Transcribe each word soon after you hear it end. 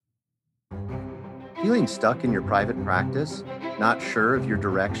Feeling stuck in your private practice, not sure of your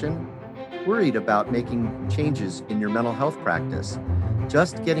direction, worried about making changes in your mental health practice,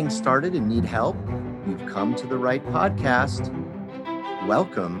 just getting started and need help? You've come to the right podcast.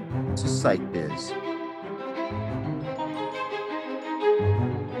 Welcome to PsychBiz.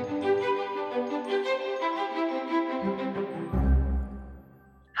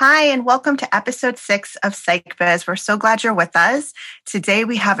 Hi, and welcome to episode 6 of PsychBiz. We're so glad you're with us. Today,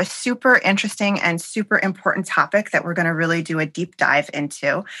 we have a super interesting and super important topic that we're going to really do a deep dive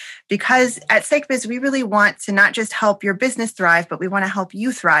into. Because at PsychBiz, we really want to not just help your business thrive, but we want to help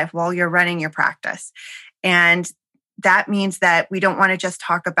you thrive while you're running your practice. And that means that we don't want to just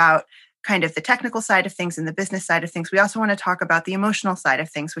talk about kind of the technical side of things and the business side of things. We also want to talk about the emotional side of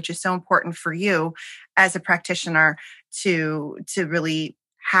things, which is so important for you as a practitioner to really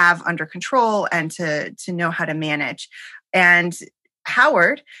have under control and to know how to manage. And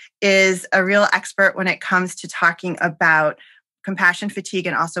Howard is a real expert when it comes to talking about compassion fatigue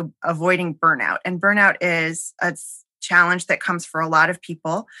and also avoiding burnout. And burnout is a challenge that comes for a lot of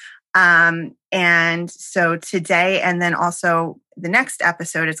people. And so today, and then also the next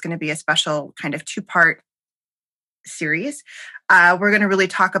episode, is going to be a special kind of 2-part series. We're going to really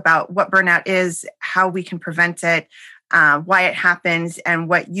talk about what burnout is, how we can prevent it, why it happens, and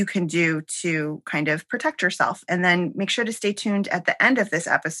what you can do to kind of protect yourself. And then make sure to stay tuned at the end of this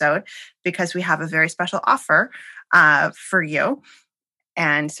episode because we have a very special offer for you.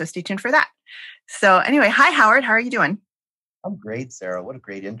 And so stay tuned for that. So anyway, hi, Howard. How are you doing? I'm great, Sarah. What a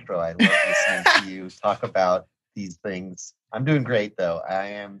great intro. I love listening to you talk about these things. I'm doing great, though. I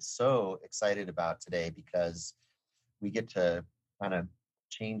am so excited about today because we get to kind of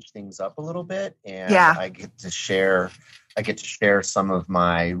change things up a little bit, and I get to share some of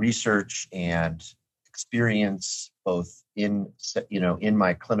my research and experience, both in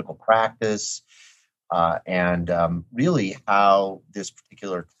my clinical practice and really how this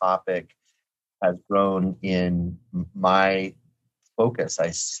particular topic has grown in my focus,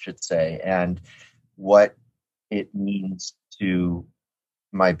 I should say, and what it means to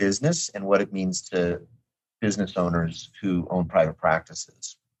my business and what it means to business owners who own private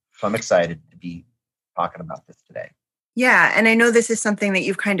practices. So I'm excited to be talking about this today. Yeah. And I know this is something that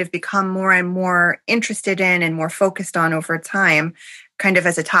you've kind of become more and more interested in and more focused on over time, kind of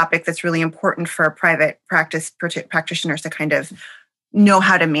as a topic that's really important for private practice practitioners to kind of know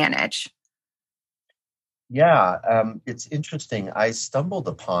how to manage. Yeah, it's interesting. I stumbled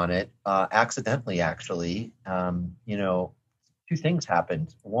upon it accidentally, actually. 2 things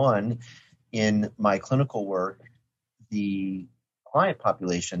happened. One, in my clinical work, the client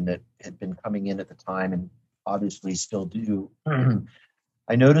population that had been coming in at the time and obviously still do,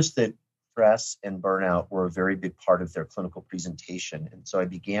 I noticed that stress and burnout were a very big part of their clinical presentation. And so I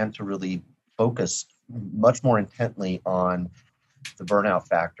began to really focus much more intently on the burnout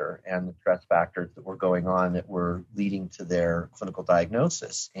factor and the stress factors that were going on that were leading to their clinical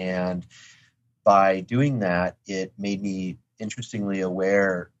diagnosis. And by doing that, it made me interestingly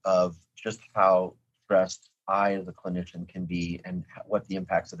aware of just how stressed I as a clinician can be and what the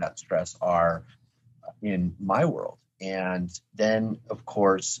impacts of that stress are in my world. And then, of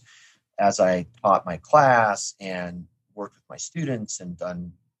course, as I taught my class and worked with my students and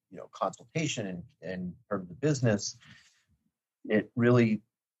done, consultation in terms of business, it really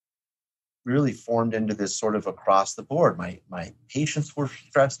formed into this sort of across the board. My patients were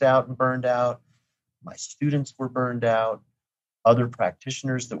stressed out and burned out. My students were burned out. Other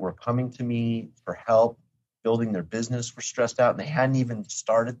practitioners that were coming to me for help building their business were stressed out, and they hadn't even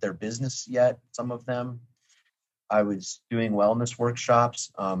started their business yet, some of them. I was doing wellness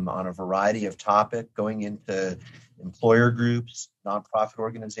workshops on a variety of topics, going into employer groups, nonprofit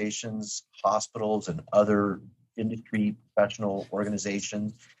organizations, hospitals, and other industry professional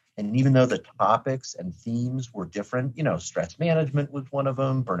organizations. And even though the topics and themes were different, stress management was one of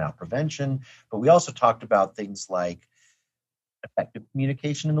them, burnout prevention, but we also talked about things like effective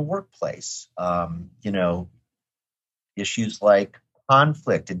communication in the workplace, issues like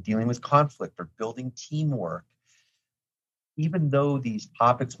conflict and dealing with conflict or building teamwork. Even though these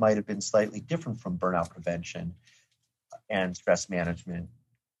topics might have been slightly different from burnout prevention and stress management,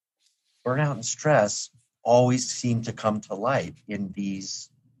 burnout and stress always seem to come to light in these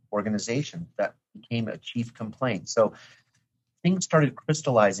organizations. That became a chief complaint. So things started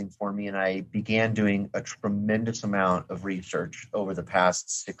crystallizing for me, and I began doing a tremendous amount of research over the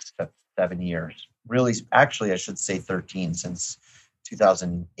past 6 to 7 years. Really, actually, I should say 13, since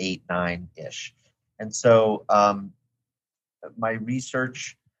 2008, 9-ish. And so my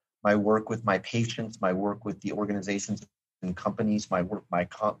research, my work with my patients, my work with the organizations in companies, my work, my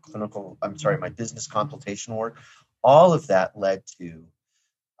my business consultation work, all of that led to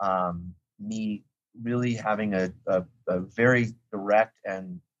me really having a very direct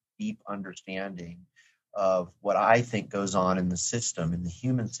and deep understanding of what I think goes on in the system, in the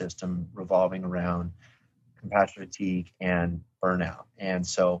human system, revolving around compassion fatigue and burnout. And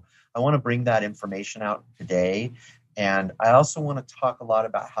so I want to bring that information out today. And I also want to talk a lot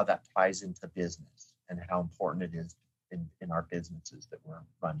about how that ties into business and how important it is in our businesses that we're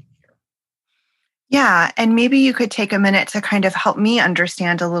running here. Yeah. And maybe you could take a minute to kind of help me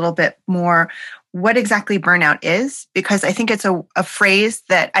understand a little bit more what exactly burnout is, because I think it's a phrase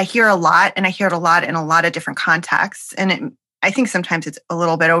that I hear a lot, and I hear it a lot in a lot of different contexts. And I think sometimes it's a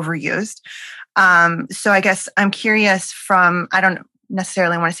little bit overused. So I guess I'm curious from, I don't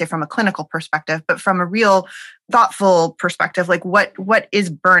necessarily want to say from a clinical perspective, but from a real thoughtful perspective, like what is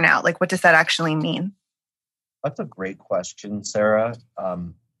burnout? Like, what does that actually mean? That's a great question, Sarah.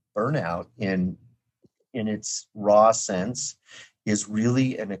 Burnout in its raw sense is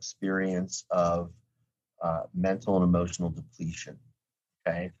really an experience of mental and emotional depletion.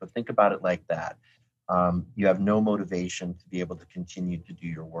 Okay, so think about it like that. You have no motivation to be able to continue to do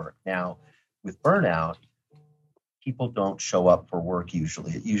your work. Now, with burnout, people don't show up for work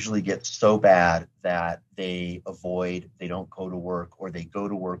usually. It usually gets so bad that they don't go to work, or they go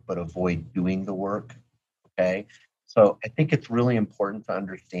to work but avoid doing the work. Okay. So I think it's really important to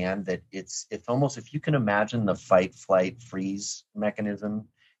understand that it's almost, if you can imagine the fight, flight, freeze mechanism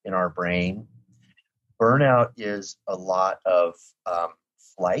in our brain, burnout is a lot of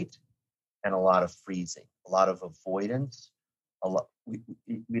flight and a lot of freezing, a lot of avoidance.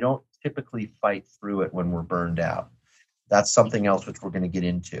 We don't typically fight through it when we're burned out. That's something else which we're going to get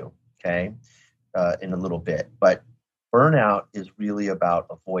into, okay, in a little bit. But burnout is really about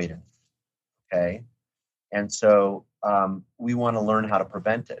avoidance, okay? And so we want to learn how to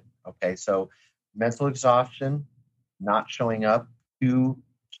prevent it, okay? So mental exhaustion, not showing up, two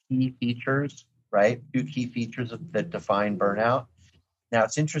key features, right? Two key features that define burnout. Now,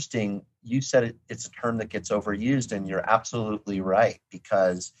 it's interesting. You said it's a term that gets overused, and you're absolutely right,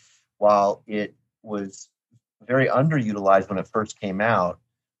 because while it was very underutilized when it first came out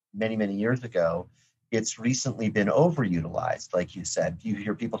many, many years ago, it's recently been overutilized. Like you said, you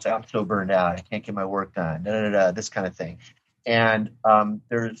hear people say, I'm so burned out, I can't get my work done, this kind of thing. And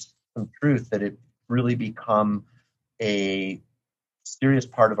there's some truth that it really become a serious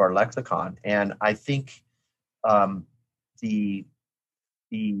part of our lexicon. And I think the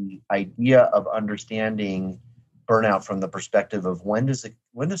idea of understanding burnout from the perspective of when does it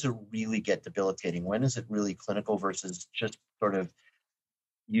really get debilitating? When is it really clinical versus just sort of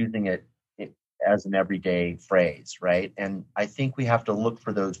using it as an everyday phrase, right? And I think we have to look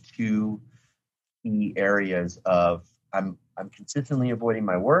for those two key areas of I'm consistently avoiding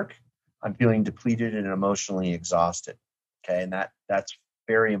my work, I'm feeling depleted and emotionally exhausted. Okay, and that's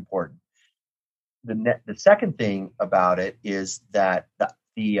very important. The second thing about it is that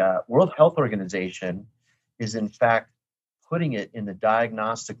the World Health Organization is in fact putting it in the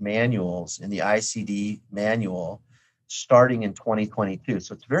diagnostic manuals, in the ICD manual, starting in 2022.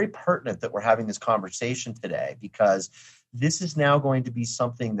 So it's very pertinent that we're having this conversation today, because this is now going to be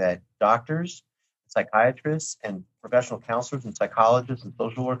something that doctors, psychiatrists, and professional counselors and psychologists and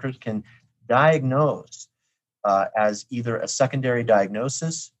social workers can diagnose as either a secondary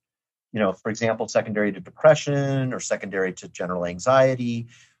diagnosis, for example, secondary to depression or secondary to general anxiety.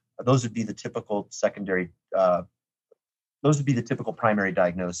 Those would be the typical primary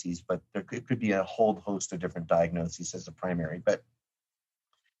diagnoses, but it could be a whole host of different diagnoses as a primary. But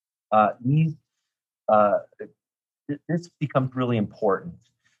this becomes really important,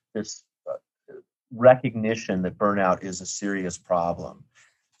 this recognition that burnout is a serious problem.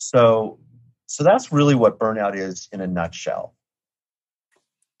 So that's really what burnout is in a nutshell.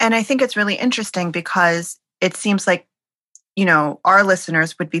 And I think it's really interesting because it seems like, our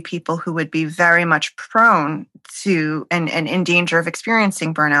listeners would be people who would be very much prone to and in danger of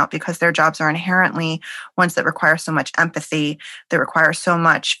experiencing burnout, because their jobs are inherently ones that require so much empathy, that require so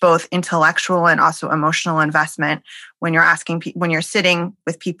much both intellectual and also emotional investment. When you're sitting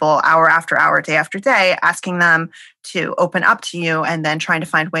with people hour after hour, day after day, asking them to open up to you, and then trying to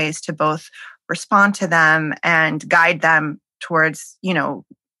find ways to both respond to them and guide them towards,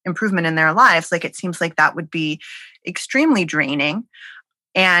 improvement in their lives. Like, it seems like that would be extremely draining,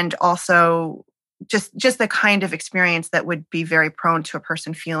 and also just the kind of experience that would be very prone to a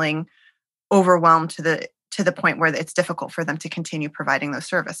person feeling overwhelmed to the point where it's difficult for them to continue providing those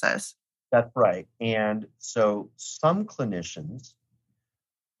services. That's right. And so some clinicians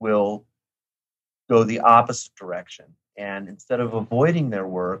will go the opposite direction. And instead of avoiding their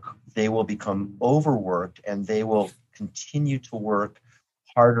work, they will become overworked and they will continue to work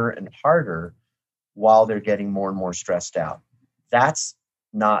harder and harder while they're getting more and more stressed out. That's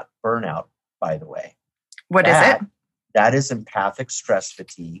not burnout, by the way. What is it? That is empathic stress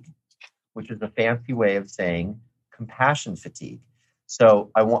fatigue, which is a fancy way of saying compassion fatigue.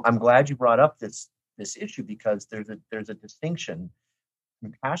 So I'm glad you brought up this issue, because there's a distinction.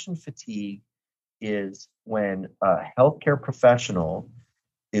 Compassion fatigue is when a healthcare professional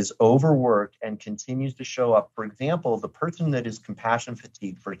is overworked and continues to show up. For example, the person that is compassion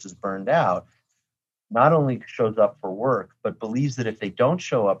fatigued versus burned out not only shows up for work, but believes that if they don't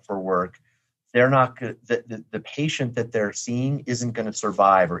show up for work, they're not good. The patient that they're seeing isn't going to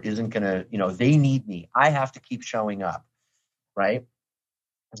survive, or isn't going to, they need me. I have to keep showing up, right?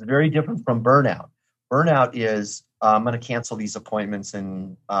 It's very different from burnout. Burnout is, I'm going to cancel these appointments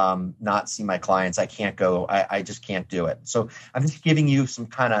and not see my clients. I can't go. I just can't do it. So I'm just giving you some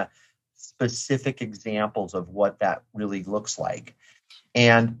kind of specific examples of what that really looks like.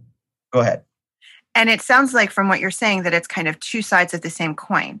 And go ahead. And it sounds like from what you're saying that it's kind of two sides of the same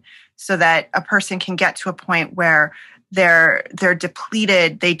coin, so that a person can get to a point where they're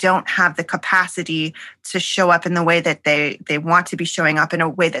depleted. They don't have the capacity to show up in the way that they want to be showing up, in a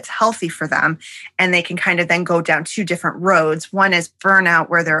way that's healthy for them. And they can kind of then go down two different roads. One is burnout,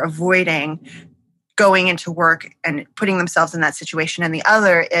 where they're avoiding going into work and putting themselves in that situation. And the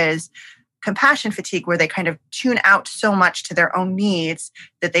other is compassion fatigue, where they kind of tune out so much to their own needs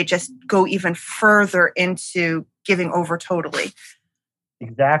that they just go even further into giving over totally.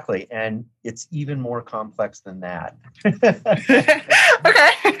 Exactly. And it's even more complex than that.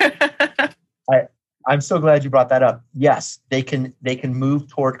 Okay. I'm so glad you brought that up. Yes, they can move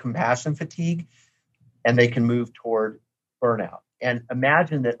toward compassion fatigue, and they can move toward burnout. And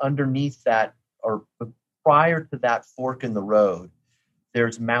imagine that underneath that, or prior to that fork in the road,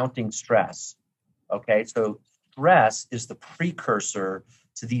 there's mounting stress. Okay, so stress is the precursor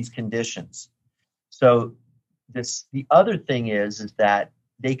to these conditions. So the other thing is that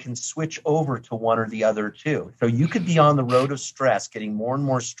they can switch over to one or the other too. So you could be on the road of stress, getting more and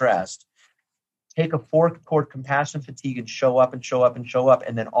more stressed, take a fork toward compassion fatigue and show up and show up and show up,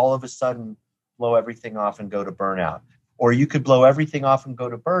 and then all of a sudden blow everything off and go to burnout. Or you could blow everything off and go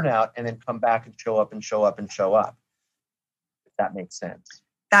to burnout and then come back and show up and show up and show up. If that makes sense.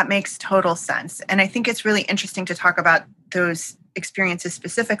 That makes total sense. And I think it's really interesting to talk about those experiences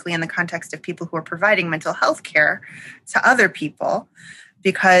specifically in the context of people who are providing mental health care to other people.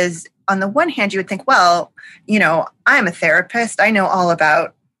 Because on the one hand, you would think, well, I'm a therapist. I know all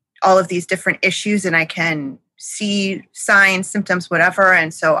about all of these different issues, and I can see signs, symptoms, whatever.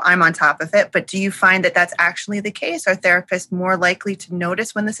 And so I'm on top of it. But do you find that that's actually the case? Are therapists more likely to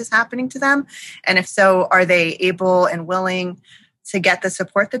notice when this is happening to them? And if so, are they able and willing to get the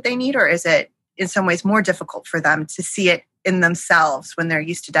support that they need? Or is it in some ways more difficult for them to see it in themselves when they're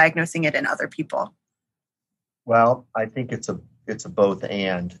used to diagnosing it in other people? Well, I think it's a both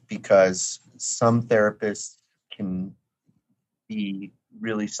and, because some therapists can be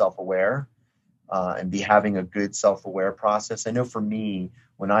really self-aware and be having a good self-aware process. I know for me,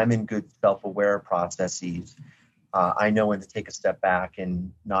 when I'm in good self-aware processes, I know when to take a step back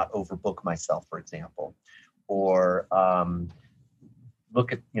and not overbook myself, for example, or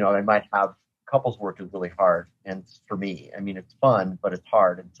look at, I might have couples work is really hard. And for me, it's fun, but it's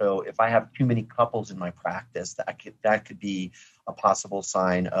hard. And so if I have too many couples in my practice, that could be a possible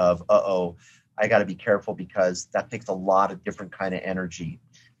sign of, I got to be careful, because that takes a lot of different kind of energy.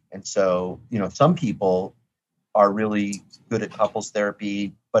 And so, some people are really good at couples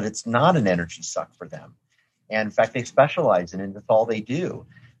therapy, but it's not an energy suck for them. And in fact, they specialize in it. That's all they do.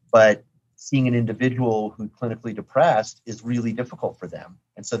 But seeing an individual who's clinically depressed is really difficult for them.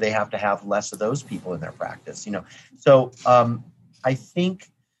 And so they have to have less of those people in their practice, So I think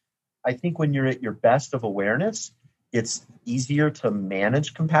when you're at your best of awareness, it's easier to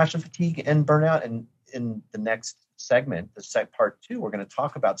manage compassion fatigue and burnout. And in the next segment, part 2, we're going to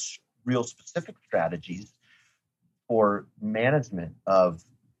talk about real specific strategies for management of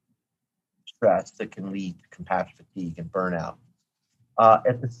stress that can lead to compassion fatigue and burnout.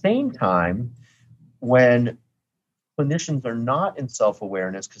 At the same time, when clinicians are not in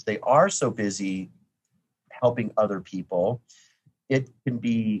self-awareness because they are so busy helping other people, it can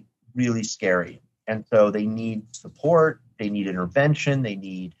be really scary. And so they need support, they need intervention, they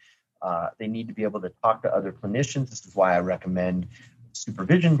need to be able to talk to other clinicians. This is why I recommend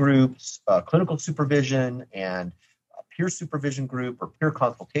supervision groups, clinical supervision, and a peer supervision group or peer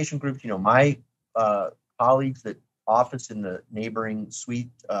consultation groups. My colleagues that office in the neighboring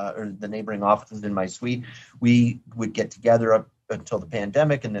suite or the neighboring offices in my suite, we would get together up until the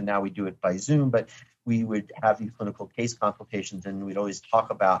pandemic, and then now we do it by Zoom. But we would have these clinical case consultations, and we'd always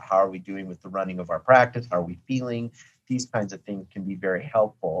talk about how are we doing with the running of our practice, how are we feeling. These kinds of things can be very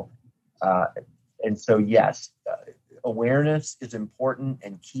helpful. And so, yes, awareness is important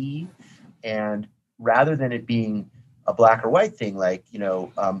and key. And rather than it being a black or white thing, like,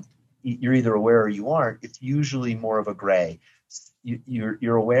 you're either aware or you aren't, it's usually more of a gray.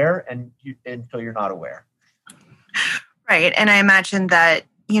 You're aware until you're not aware. Right. And I imagine that,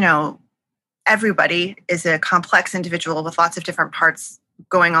 everybody is a complex individual with lots of different parts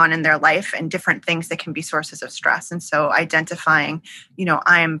going on in their life and different things that can be sources of stress. And so identifying,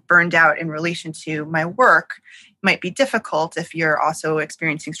 I'm burned out in relation to my work might be difficult if you're also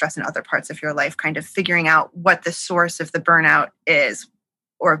experiencing stress in other parts of your life, kind of figuring out what the source of the burnout is,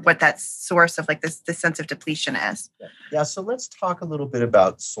 or what that source of like this sense of depletion is. Yeah. So let's talk a little bit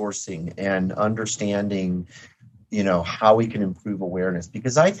about sourcing and understanding, how we can improve awareness,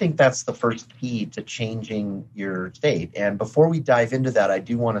 because I think that's the first key to changing your state. And before we dive into that, I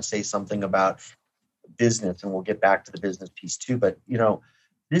do want to say something about business, and we'll get back to the business piece too. But,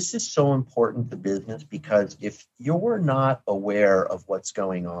 this is so important to business, because if you're not aware of what's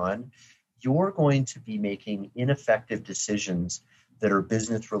going on, you're going to be making ineffective decisions that are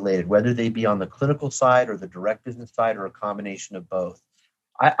business related, whether they be on the clinical side or the direct business side or a combination of both.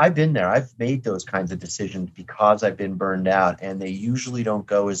 I've been there. I've made those kinds of decisions because I've been burned out, and they usually don't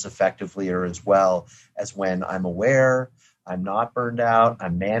go as effectively or as well as when I'm aware, I'm not burned out,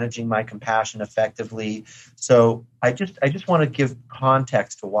 I'm managing my compassion effectively. So I just want to give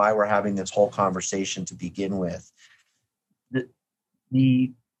context to why we're having this whole conversation to begin with.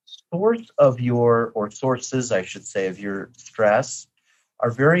 The source of or sources, I should say, of your stress are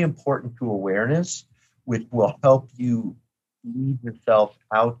very important to awareness, which will help you lead yourself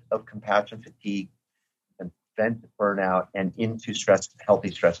out of compassion fatigue and prevent burnout and into healthy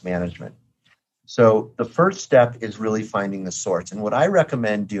stress management. So the first step is really finding the source. And what I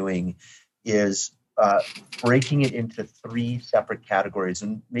recommend doing is breaking it into 3 separate categories.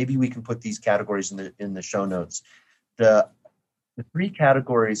 And maybe we can put these categories in the show notes. The 3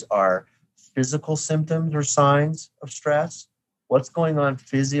 categories are physical symptoms or signs of stress, what's going on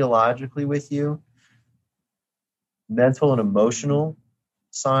physiologically with you, mental and emotional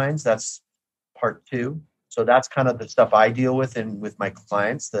signs, that's part 2. So that's kind of the stuff I deal with with my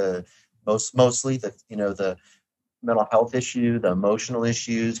clients, mostly the mental health issue, the emotional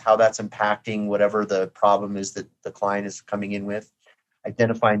issues, how that's impacting whatever the problem is that the client is coming in with,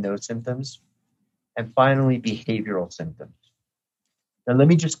 identifying those symptoms, and finally behavioral symptoms. Now, let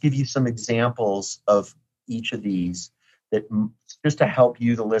me just give you some examples of each of these, that just to help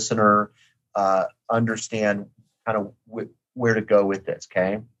you, the listener, understand kind of where to go with this,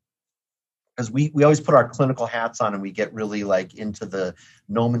 okay? Because we always put our clinical hats on and we get really like into the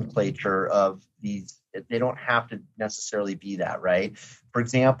nomenclature of these. They don't have to necessarily be that, right? For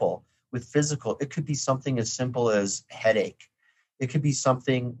example, with physical, it could be something as simple as headache. It could be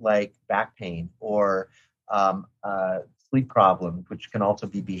something like back pain or sleep problems, which can also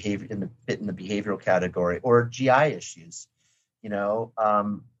be fit in the behavioral category, or GI issues.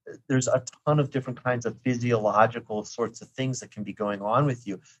 There's a ton of different kinds of physiological sorts of things that can be going on with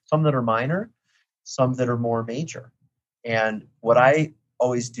you. Some that are minor, some that are more major. And what I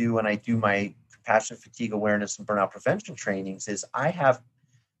always do when I do my compassion, fatigue awareness, and burnout prevention trainings is I have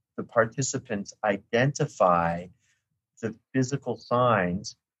the participants identify the physical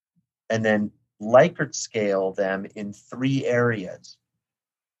signs and then Likert scale them in 3 areas.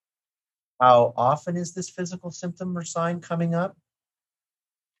 How often is this physical symptom or sign coming up?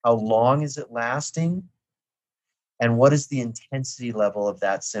 How long is it lasting? And what is the intensity level of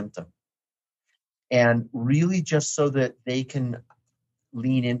that symptom? And really just so that they can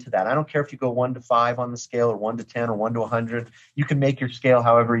lean into that. I don't care if you go 1 to 5 on the scale or 1 to 10 or 1 to 100. You can make your scale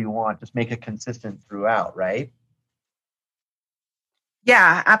however you want. Just make it consistent throughout, right?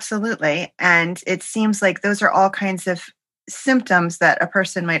 Yeah, absolutely. And it seems like those are all kinds of symptoms that a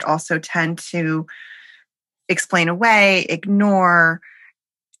person might also tend to explain away, ignore.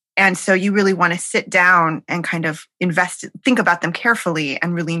 And so you really want to sit down and kind of think about them carefully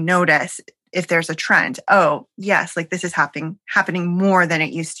and really notice if there's a trend. Oh, yes, like this is happening more than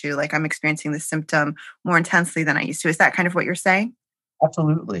it used to. Like I'm experiencing this symptom more intensely than I used to. Is that kind of what you're saying?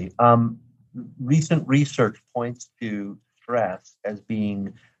 Absolutely. Recent research points to stress as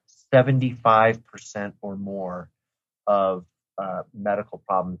being 75% or more of medical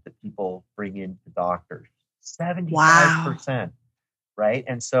problems that people bring into doctors. 75%. Wow. right?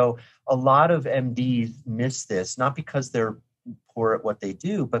 And so a lot of MDs miss this, not because they're poor at what they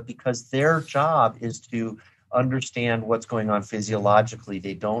do, but because their job is to understand what's going on physiologically.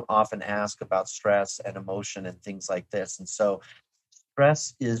 They don't often ask about stress and emotion and things like this. And so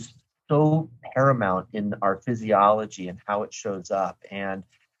stress is so paramount in our physiology and how it shows up. And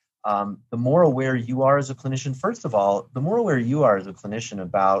the more aware you are as a clinician, first of all, the more aware you are as a clinician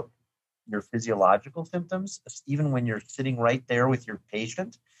about your physiological symptoms, even when you're sitting right there with your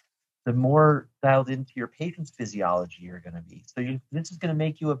patient, the more dialed into your patient's physiology you're going to be. So this is going to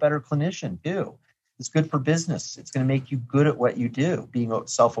make you a better clinician too. It's good for business. It's going to make you good at what you do, being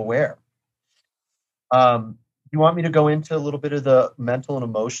self-aware. You want me to go into a little bit of the mental and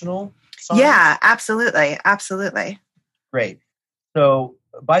emotional side? Yeah, absolutely. Absolutely. Great. So,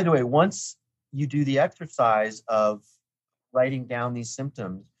 by the way, once you do the exercise of writing down these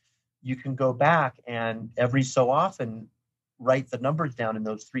symptoms, you can go back and every so often write the numbers down in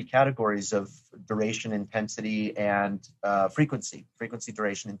those three categories of duration, intensity, and frequency,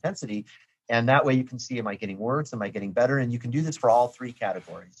 duration, intensity. And that way you can see, am I getting worse? Am I getting better? And you can do this for all three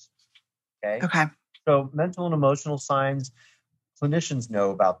categories. Okay. So mental and emotional signs, clinicians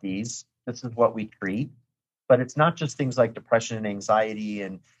know about these. This is what we treat. But it's not just things like depression and anxiety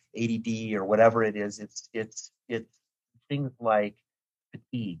and ADD or whatever it is. It's things like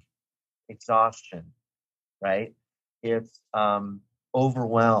fatigue, exhaustion, right? It's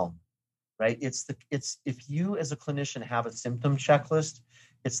overwhelm, right? It's if you as a clinician have a symptom checklist,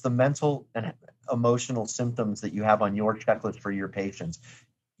 it's the mental and emotional symptoms that you have on your checklist for your patients.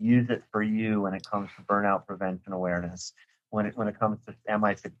 Use it for you when it comes to burnout prevention awareness. When it comes to, am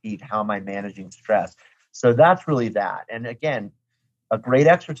I fatigued? How am I managing stress? So that's really that. And again, a great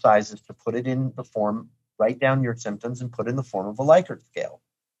exercise is to put it in the form, write down your symptoms and put it in the form of a Likert scale.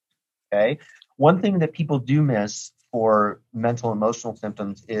 Okay. One thing that people do miss for mental emotional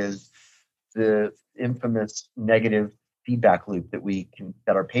symptoms is the infamous negative feedback loop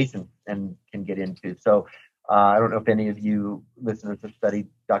that our patients can get into. So I don't know if any of you listeners have studied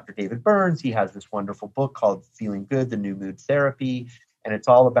Dr. David Burns. He has this wonderful book called Feeling Good, The New Mood Therapy, and it's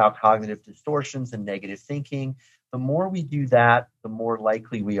all about cognitive distortions and negative thinking. The more we do that, the more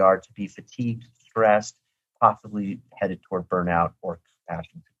likely we are to be fatigued, stressed, possibly headed toward burnout or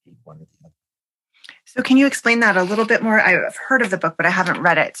compassion fatigue, one or the other. So can you explain that a little bit more? I've heard of the book, but I haven't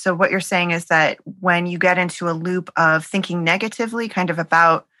read it. So what you're saying is that when you get into a loop of thinking negatively, kind of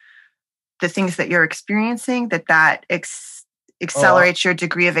about the things that you're experiencing, that accelerates your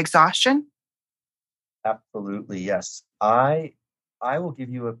degree of exhaustion? Absolutely, yes. I will give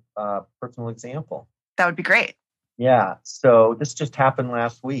you a personal example. That would be great. Yeah. So this just happened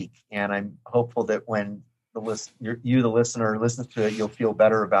last week, and I'm hopeful that when the listener, listens to it, you'll feel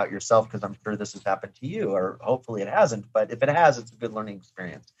better about yourself, because I'm sure this has happened to you, or hopefully it hasn't. But if it has, it's a good learning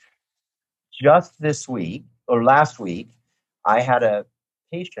experience. Just this week or last week, I had a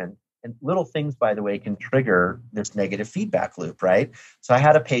patient, and little things, by the way, can trigger this negative feedback loop, right? So I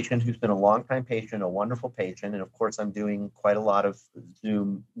had a patient who's been a longtime patient, a wonderful patient, and of course I'm doing quite a lot of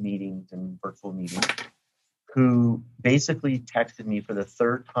Zoom meetings and virtual meetings, who basically texted me for the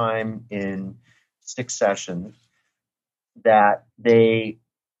third time in 6 sessions that they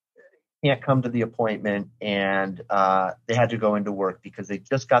can't come to the appointment, and they had to go into work because they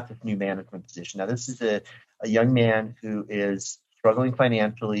just got this new management position. Now, this is a young man who is struggling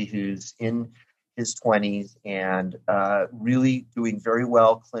financially, who's in his 20s and really doing very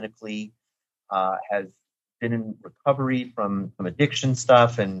well clinically, has been in recovery from some addiction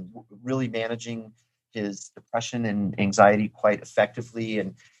stuff and really managing his depression and anxiety quite effectively.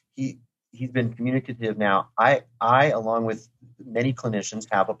 And he's been communicative. Now, I along with many clinicians,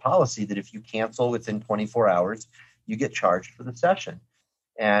 have a policy that if you cancel within 24 hours, you get charged for the session.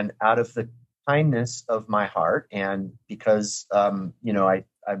 And out of the kindness of my heart, and because I'm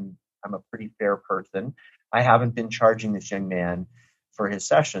a pretty fair person, I haven't been charging this young man for his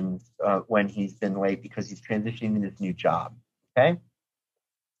sessions when he's been late, because he's transitioning to this new job. Okay,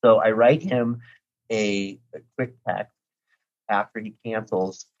 so I write him a quick text after he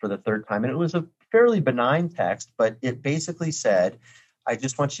cancels for the third time. And it was a fairly benign text, but it basically said, I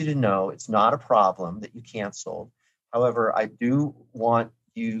just want you to know it's not a problem that you canceled. However, I do want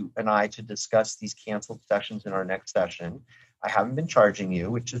you and I to discuss these canceled sessions in our next session. I haven't been charging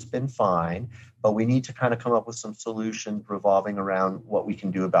you, which has been fine, but we need to kind of come up with some solutions revolving around what we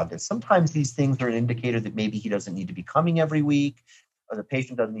can do about this. Sometimes these things are an indicator that maybe he doesn't need to be coming every week, or the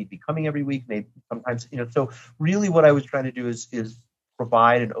patient doesn't need to be coming every week. Maybe sometimes, so really what I was trying to do is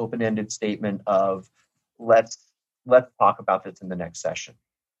provide an open-ended statement of let's talk about this in the next session.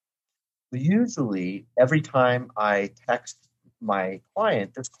 Usually every time I text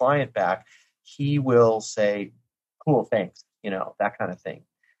this client back, he will say, cool, thanks, that kind of thing.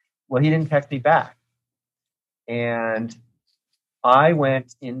 Well, he didn't text me back. And I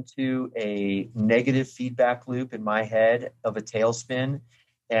went into a negative feedback loop in my head of a tailspin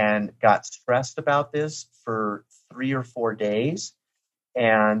and got stressed about this for 3 or 4 days.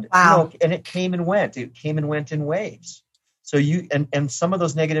 And, wow. And it came and went. It came and went in waves. So and some of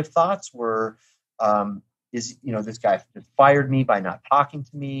those negative thoughts were, this guy just fired me by not talking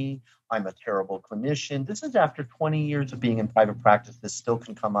to me. I'm a terrible clinician. This is after 20 years of being in private practice. This still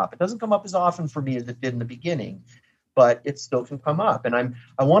can come up. It doesn't come up as often for me as it did in the beginning, but it still can come up. And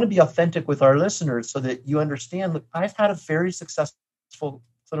I want to be authentic with our listeners so that you understand, look, I've had a very successful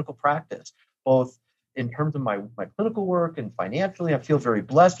clinical practice, both in terms of my clinical work and financially. I feel very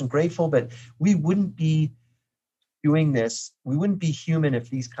blessed and grateful, but we wouldn't be doing this. We wouldn't be human if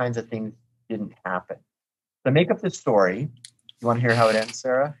these kinds of things didn't happen. So make up this story. You want to hear how it ends,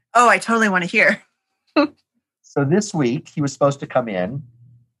 Sarah? Oh, I totally want to hear. So this week he was supposed to come in,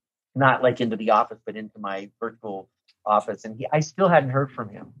 not like into the office, but into my virtual office. And I still hadn't heard from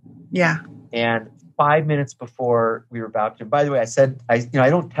him. Yeah. And 5 minutes before we were about to, by the way, I said, I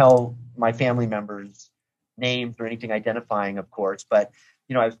don't tell my family members names or anything identifying, of course, but,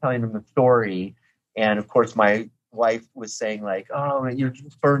 I was telling them the story. And of course, my wife was saying like, oh, you're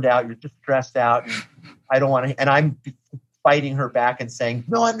just burned out. You're just stressed out. And I don't want to, and I'm fighting her back and saying,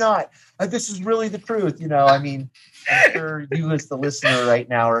 no, I'm not. This is really the truth. I'm sure you as the listener right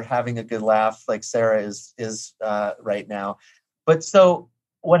now are having a good laugh like Sarah is right now. But so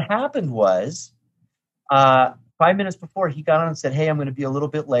what happened was 5 minutes before he got on and said, hey, I'm going to be a little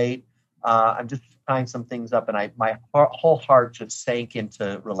bit late. I'm just tying some things up. And my whole heart just sank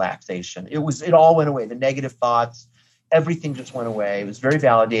into relaxation. It all went away. The negative thoughts, everything just went away. It was very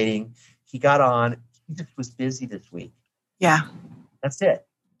validating. He got on. He just was busy this week. Yeah. That's it.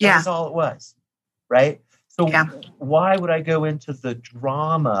 Yeah. That's all it was. Right? So why would I go into the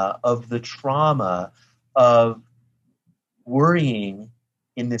drama of the trauma of worrying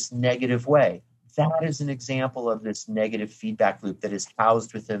in this negative way? That is an example of this negative feedback loop that is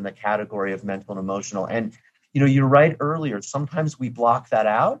housed within the category of mental and emotional. And, you're right earlier, sometimes we block that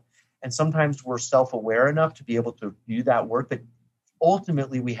out and sometimes we're self-aware enough to be able to do that work, but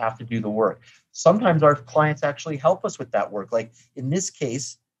ultimately we have to do the work. Sometimes our clients actually help us with that work. Like in this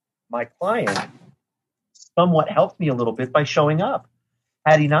case, my client somewhat helped me a little bit by showing up.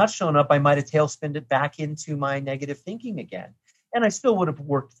 Had he not shown up, I might have tailspinned it back into my negative thinking again. And I still would have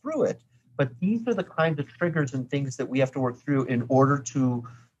worked through it. But these are the kinds of triggers and things that we have to work through in order to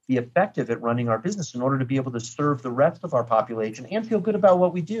be effective at running our business, in order to be able to serve the rest of our population and feel good about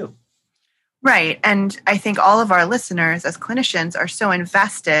what we do. Right. And I think all of our listeners as clinicians are so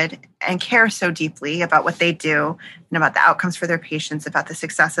invested and care so deeply about what they do and about the outcomes for their patients, about the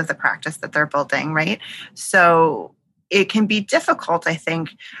success of the practice that they're building, right? So it can be difficult, I think,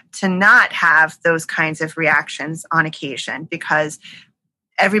 to not have those kinds of reactions on occasion because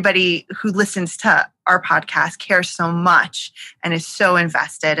everybody who listens to our podcast cares so much and is so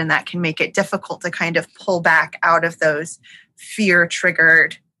invested, and that can make it difficult to kind of pull back out of those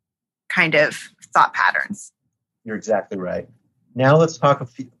fear-triggered kind of thought patterns. You're exactly right. Now let's talk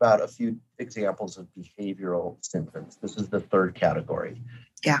about a few examples of behavioral symptoms. This is the third category.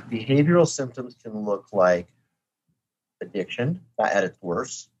 Yeah. Behavioral symptoms can look like addiction at its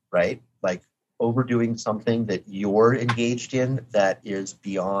worst, right? Like overdoing something that you're engaged in that is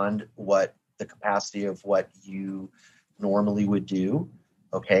beyond what the capacity of what you normally would do.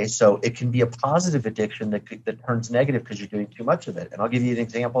 Okay, so it can be a positive addiction that turns negative because you're doing too much of it. And I'll give you an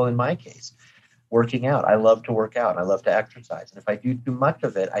example in my case. Working out. I love to work out. I love to exercise. And if I do too much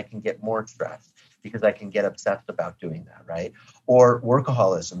of it, I can get more stressed because I can get obsessed about doing that, right? Or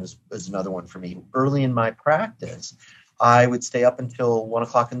workaholism is another one for me. Early in my practice, I would stay up until 1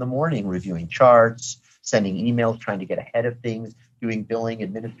 o'clock in the morning reviewing charts, sending emails, trying to get ahead of things, doing billing,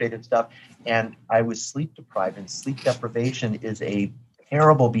 administrative stuff. And I was sleep deprived, and sleep deprivation is a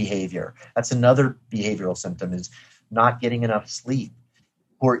terrible behavior. That's another behavioral symptom, is not getting enough sleep.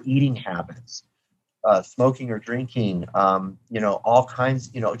 Poor eating habits, smoking or drinking, all kinds,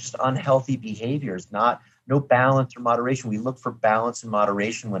 just unhealthy behaviors, no balance or moderation. We look for balance and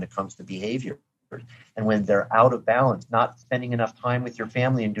moderation when it comes to behavior. And when they're out of balance, not spending enough time with your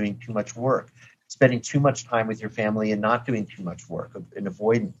family and doing too much work, spending too much time with your family and not doing too much work, in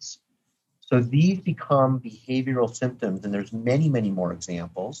avoidance. So these become behavioral symptoms, and there's many, many more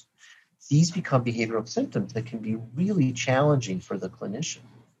examples. These become behavioral symptoms that can be really challenging for the clinician.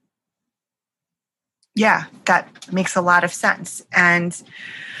 Yeah, that makes a lot of sense. And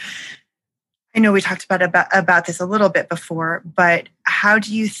I know we talked about this a little bit before, but how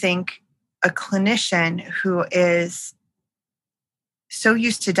do you think a clinician who is so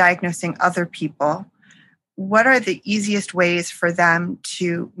used to diagnosing other people, what are the easiest ways for them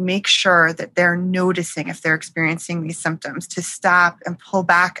to make sure that they're noticing if they're experiencing these symptoms, to stop and pull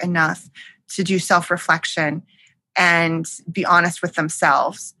back enough to do self-reflection and be honest with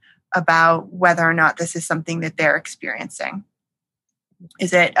themselves about whether or not this is something that they're experiencing?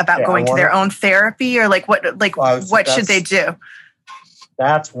 Is it about going to their own therapy, or what should they do?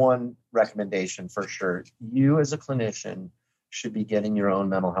 That's one recommendation for sure. You as a clinician should be getting your own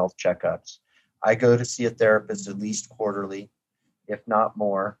mental health checkups. I go to see a therapist at least quarterly, if not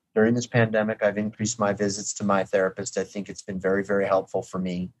more. During this pandemic, I've increased my visits to my therapist. I think it's been very, very helpful for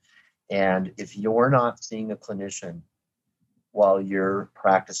me. And if you're not seeing a clinician while you're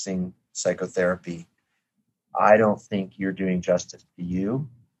practicing psychotherapy, I don't think you're doing justice to you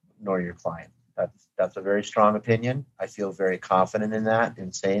nor your client. That's a very strong opinion. I feel very confident in that,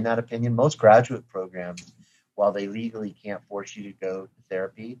 in saying that opinion. Most graduate programs, while they legally can't force you to go to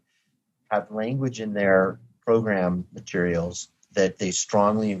therapy, have language in their program materials that they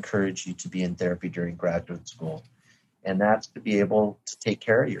strongly encourage you to be in therapy during graduate school. And that's to be able to take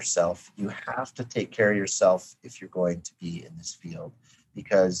care of yourself. You have to take care of yourself if you're going to be in this field,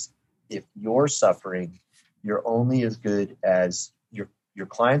 because if you're suffering, you're only as good as your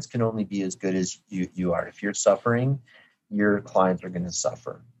clients can only be as good as you are. If you're suffering, your clients are going to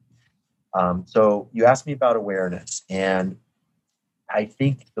suffer. So you asked me about awareness, and I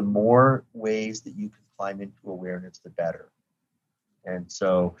think the more ways that you can climb into awareness, the better. And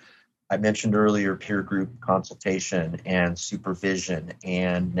so I mentioned earlier peer group consultation and supervision,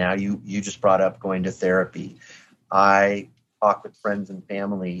 and now you just brought up going to therapy. I talk with friends and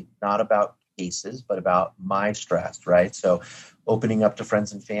family, not about cases, but about my stress, right? So opening up to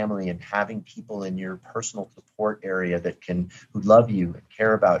friends and family and having people in your personal support area who love you and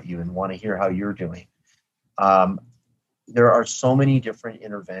care about you and want to hear how you're doing. There are so many different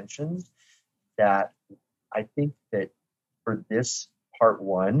interventions that I think that for this part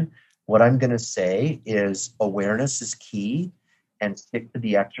one, what I'm going to say is awareness is key, and stick to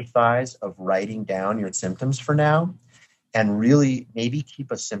the exercise of writing down your symptoms for now, and really maybe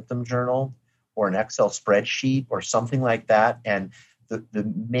keep a symptom journal or an Excel spreadsheet or something like that. And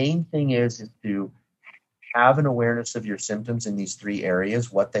the main thing is to have an awareness of your symptoms in these three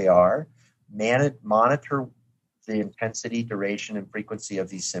areas, what they are, monitor the intensity, duration, and frequency of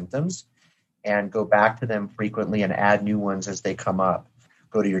these symptoms, and go back to them frequently and add new ones as they come up.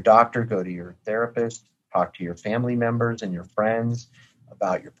 Go to your doctor, go to your therapist, talk to your family members and your friends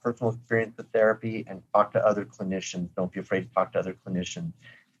about your personal experience with therapy, and talk to other clinicians. Don't be afraid to talk to other clinicians.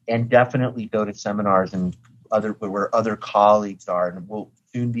 And definitely go to seminars and where other colleagues are, and we'll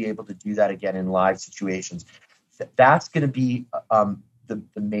soon be able to do that again in live situations. That's going to be the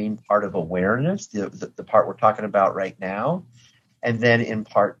main part of awareness, the part we're talking about right now. And then in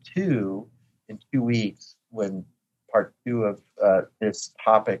part two, in 2 weeks, when part two of this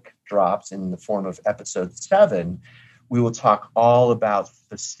topic drops in the form of episode 7, we will talk all about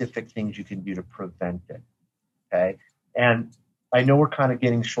specific things you can do to prevent it. Okay. And I know we're kind of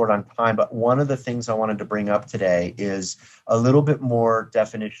getting short on time, but one of the things I wanted to bring up today is a little bit more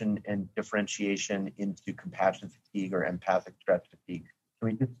definition and differentiation into compassion fatigue or empathic stress fatigue. Can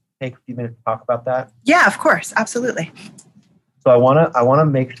we just take a few minutes to talk about that? Yeah, of course. Absolutely. So I want to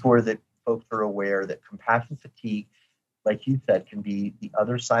make sure that folks are aware that compassion fatigue, like you said, can be the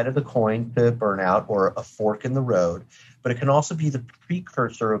other side of the coin to burnout, or a fork in the road, but it can also be the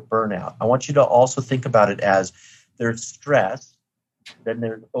precursor of burnout. I want you to also think about it as there's stress, then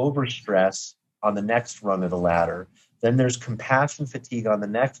there's overstress on the next rung of the ladder, then there's compassion fatigue on the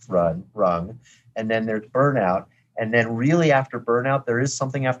next rung, and then there's burnout. And then really after burnout, there is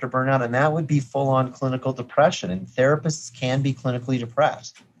something after burnout, and that would be full-on clinical depression. And therapists can be clinically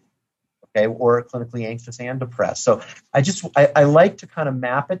depressed, okay, or clinically anxious and depressed. So I like to kind of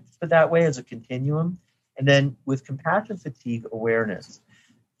map it that way as a continuum. And then with compassion fatigue awareness,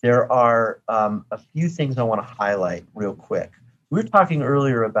 there are a few things I want to highlight real quick. We were talking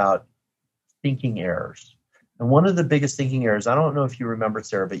earlier about thinking errors. And one of the biggest thinking errors, I don't know if you remember,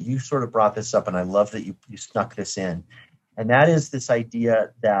 Sarah, but you sort of brought this up, and I love that you snuck this in. And that is this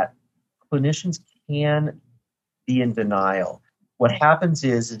idea that clinicians can be in denial. What happens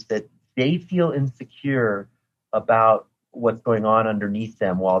is that they feel insecure about what's going on underneath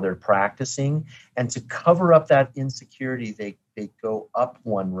them while they're practicing. And to cover up that insecurity, they go up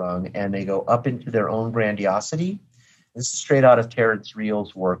one rung and they go up into their own grandiosity. This is straight out of Terrence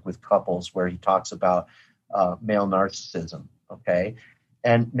Real's work with couples, where he talks about male narcissism, okay?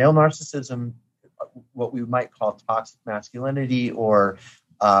 And male narcissism what we might call toxic masculinity, or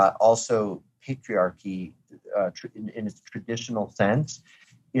also patriarchy in its traditional sense,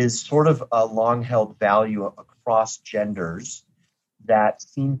 is sort of a long-held value across genders that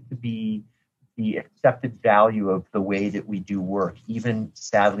seems to be the accepted value of the way that we do work, even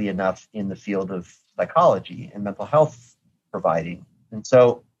sadly enough in the field of psychology and mental health providing. And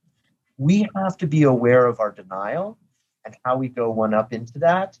so we have to be aware of our denial and how we go one up into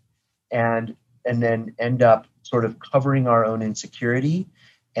that, and then end up sort of covering our own insecurity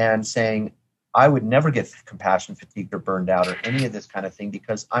and saying, I would never get compassion fatigued or burned out or any of this kind of thing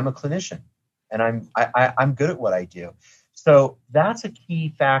because I'm a clinician and I'm good at what I do. So that's a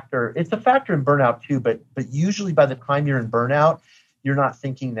key factor. It's a factor in burnout too, but usually by the time you're in burnout, you're not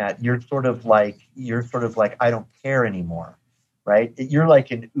thinking that. You're sort of like I don't care anymore, right? You're like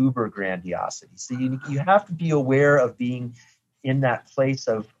an uber grandiosity. So you have to be aware of being in that place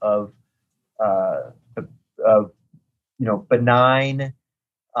of benign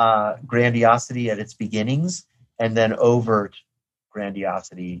grandiosity at its beginnings, and then overt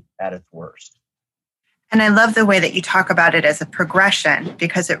grandiosity at its worst. And I love the way that you talk about it as a progression,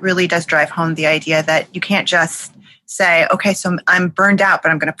 because it really does drive home the idea that you can't just say, okay, so I'm burned out,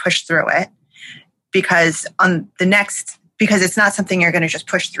 but I'm going to push through it, because it's not something you're going to just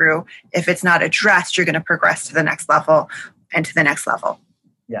push through. If it's not addressed, you're going to progress to the next level and to the next level.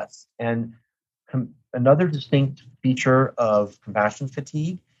 Yes. And another distinct feature of compassion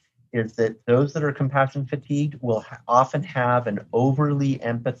fatigue is that those that are compassion fatigued will often have an overly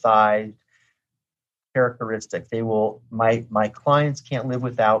empathized characteristic. They will, my clients can't live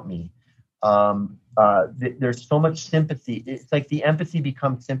without me. There's so much sympathy. It's like the empathy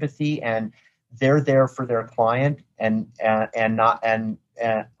becomes sympathy, and they're there for their client, but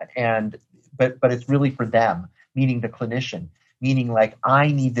it's really for them, meaning the clinician. Meaning like, I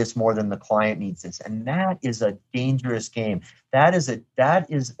need this more than the client needs this. And that is a dangerous game. That is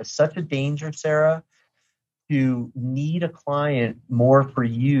such a danger, Sarah, to need a client more for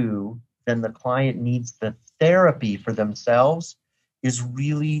you than the client needs the therapy for themselves, is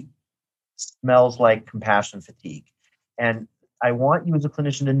really smells like compassion fatigue. And I want you as a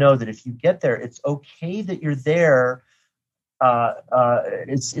clinician to know that if you get there, it's okay that you're there.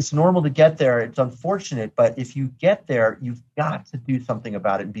 It's normal to get there. It's unfortunate, but if you get there, you've got to do something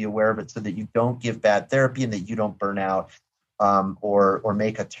about it and be aware of it so that you don't give bad therapy and that you don't burn out or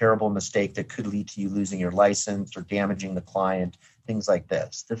make a terrible mistake that could lead to you losing your license or damaging the client, things like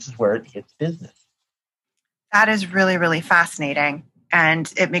this. This is where it hits business. That is really, really fascinating.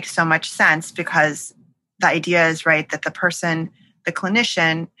 And it makes so much sense, because the idea is right that the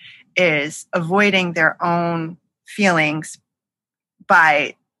clinician is avoiding their own feelings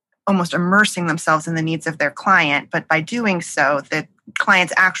by almost immersing themselves in the needs of their client. But by doing so, the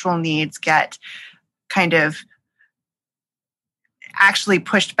client's actual needs get kind of actually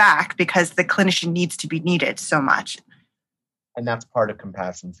pushed back because the clinician needs to be needed so much. And that's part of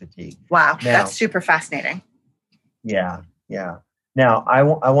compassion fatigue. Wow, that's super fascinating. Yeah. Now, I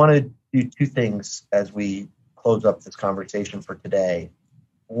want to do two things as we close up this conversation for today.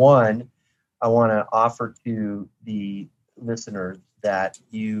 One, I want to offer to the listeners that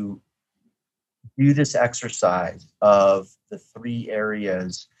you do this exercise of the 3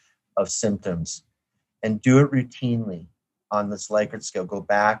 areas of symptoms and do it routinely on this Likert scale. Go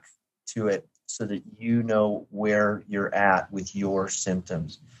back to it so that you know where you're at with your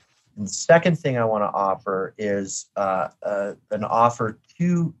symptoms. And the second thing I want to offer is an offer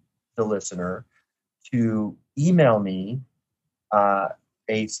to the listener to email me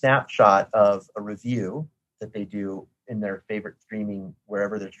a snapshot of a review that they do in their favorite streaming,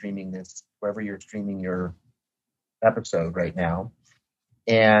 wherever you're streaming your episode right now.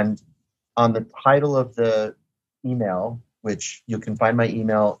 And on the title of the email, which you can find my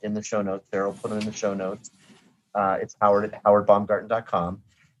email in the show notes, Sarah will put it in the show notes. It's howard@howardbaumgarten.com.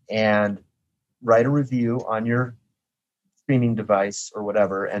 And write a review on your streaming device or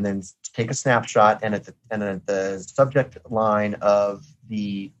whatever, and then take a snapshot, and at the subject line of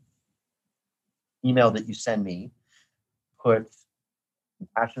the email that you send me, put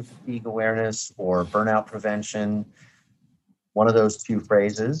compassion fatigue awareness or burnout prevention, one of those 2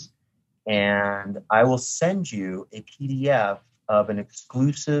 phrases, and I will send you a PDF of an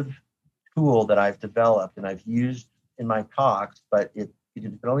exclusive tool that I've developed and I've used in my talks, but you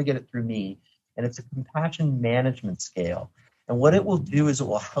can only get it through me, and it's a compassion management scale. And what it will do is it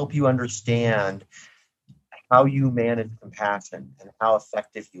will help you understand how you manage compassion and how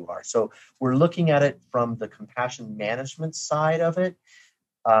effective you are. So we're looking at it from the compassion management side of it,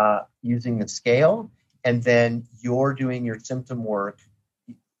 using the scale, and then you're doing your symptom work,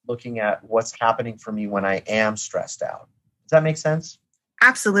 looking at what's happening for me when I am stressed out. Does that make sense?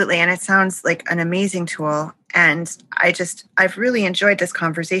 Absolutely. And it sounds like an amazing tool. And I've really enjoyed this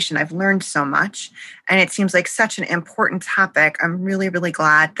conversation. I've learned so much. And it seems like such an important topic. I'm really, really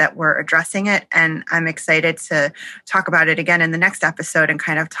glad that we're addressing it. And I'm excited to talk about it again in the next episode and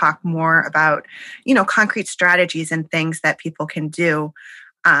kind of talk more about, concrete strategies and things that people can do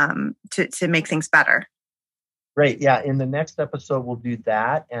to make things better. Great. Yeah. In the next episode, we'll do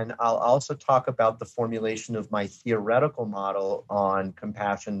that. And I'll also talk about the formulation of my theoretical model on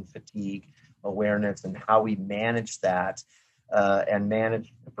compassion, fatigue, awareness, and how we manage that and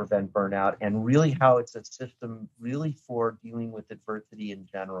manage to prevent burnout, and really how it's a system really for dealing with adversity in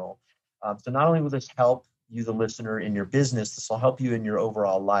general. So not only will this help you, the listener, in your business, this will help you in your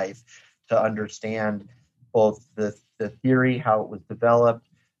overall life to understand both the theory, how it was developed,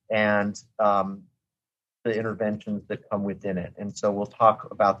 and the interventions that come within it. And so we'll talk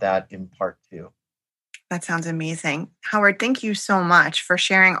about that in part 2. That sounds amazing. Howard, thank you so much for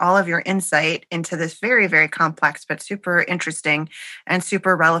sharing all of your insight into this very, very complex, but super interesting and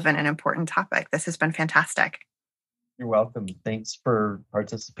super relevant and important topic. This has been fantastic. You're welcome. Thanks for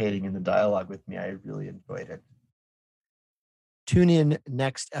participating in the dialogue with me. I really enjoyed it. Tune in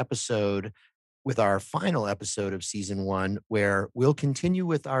next episode with our final episode of season 1, where we'll continue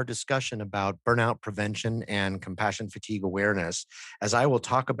with our discussion about burnout prevention and compassion fatigue awareness, as I will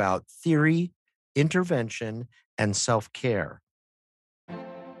talk about theory, intervention, and self-care.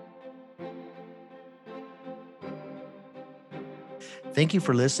 Thank you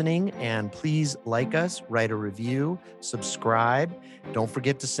for listening, and please like us, write a review, subscribe. Don't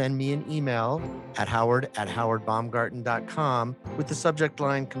forget to send me an email at howard@howardbaumgarten.com with the subject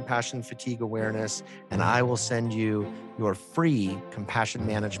line Compassion Fatigue Awareness, and I will send you your free compassion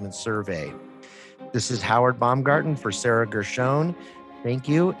management survey. This is Howard Baumgarten for Sarah Gershon. Thank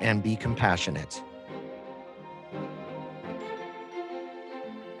you, and be compassionate.